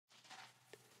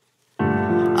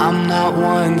I'm not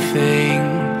one thing,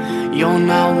 you're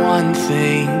not one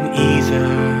thing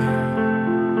either.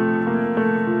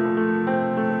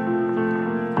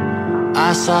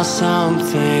 I saw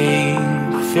something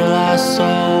fill our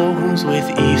souls with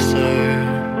ether.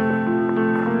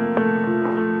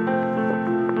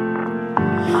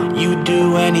 You'd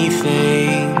do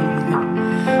anything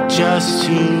just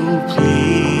to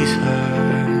please her.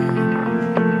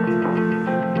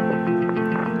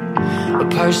 A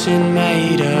person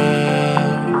made of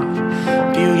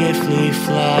beautifully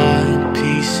flawed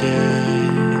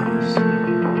pieces,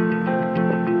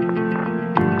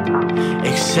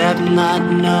 except not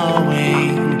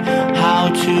knowing how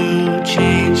to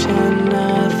change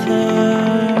another,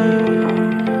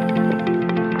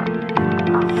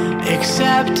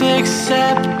 except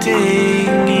accepting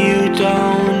you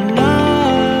don't know.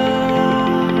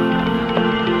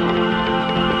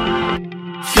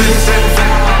 Feeling so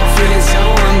foul, feeling so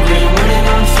hungry, running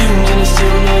on fumes and there's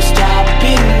still no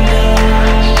stopping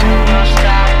us.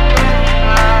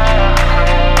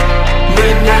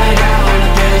 Midnight out on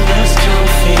a bed looks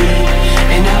comfy,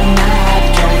 and I'm not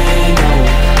going home.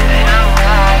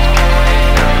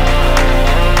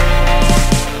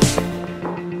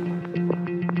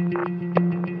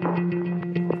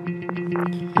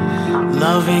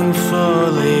 Loving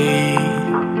fully,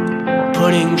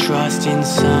 putting trust in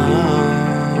someone,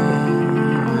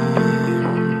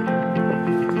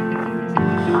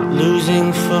 losing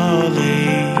fully,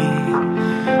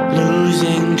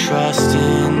 losing trust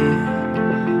in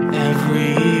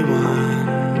everyone.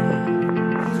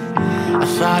 I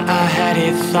thought I had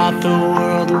it, thought the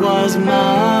world was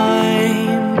mine.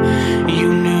 You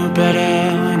knew better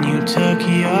when you took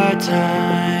your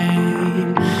time.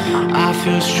 I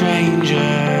feel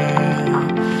stranger,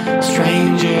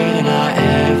 stranger than I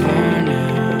ever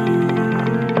knew.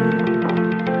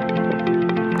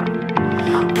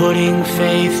 Putting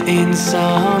faith in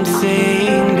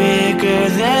something bigger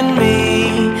than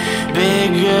me,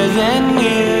 bigger than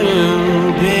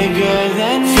you, bigger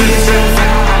than you. Feeling so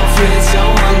foul, feeling so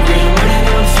hungry, running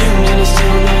on fumes and there's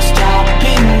still no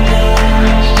stopping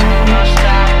us.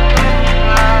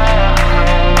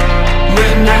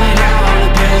 Midnight out on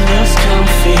a bed looks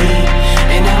comfy,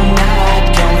 and I'm not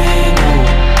going home.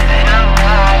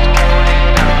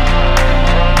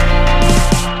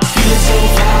 Feeling so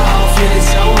foul, feeling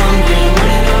so hungry,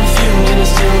 running on fumes and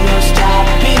there's still no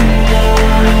stopping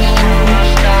us.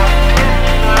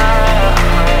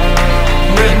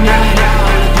 Midnight out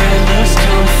on a bed looks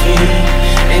comfy,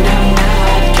 and I'm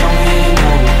not going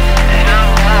home.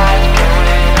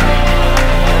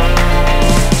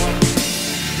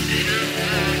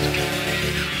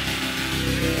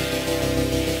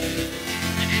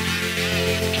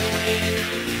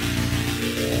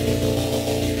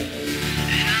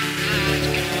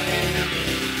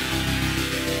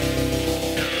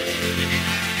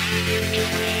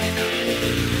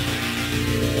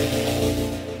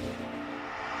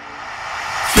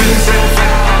 Feeling so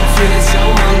foul, feeling so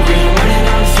hungry, running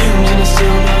on fumes and there's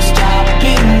still no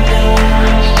stopping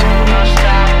us.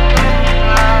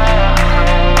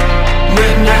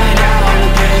 Midnight out on a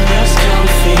bed looks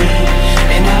comfy,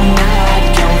 and I'm not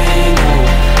going home.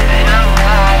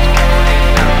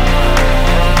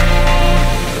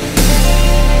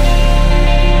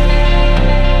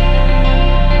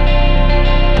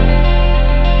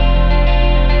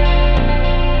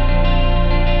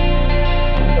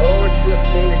 Oh, it's just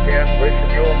me again,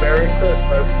 wishing you a Merry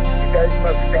Christmas. You guys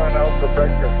must have gone out for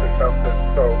breakfast or something,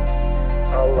 so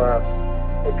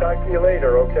we'll talk to you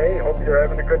later, okay? Hope you're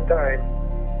having a good time.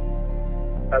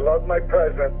 I love my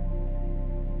present.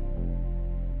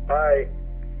 Bye.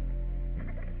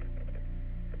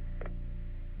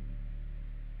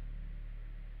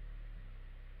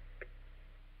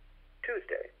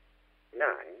 Tuesday,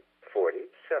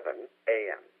 9:47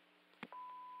 a.m.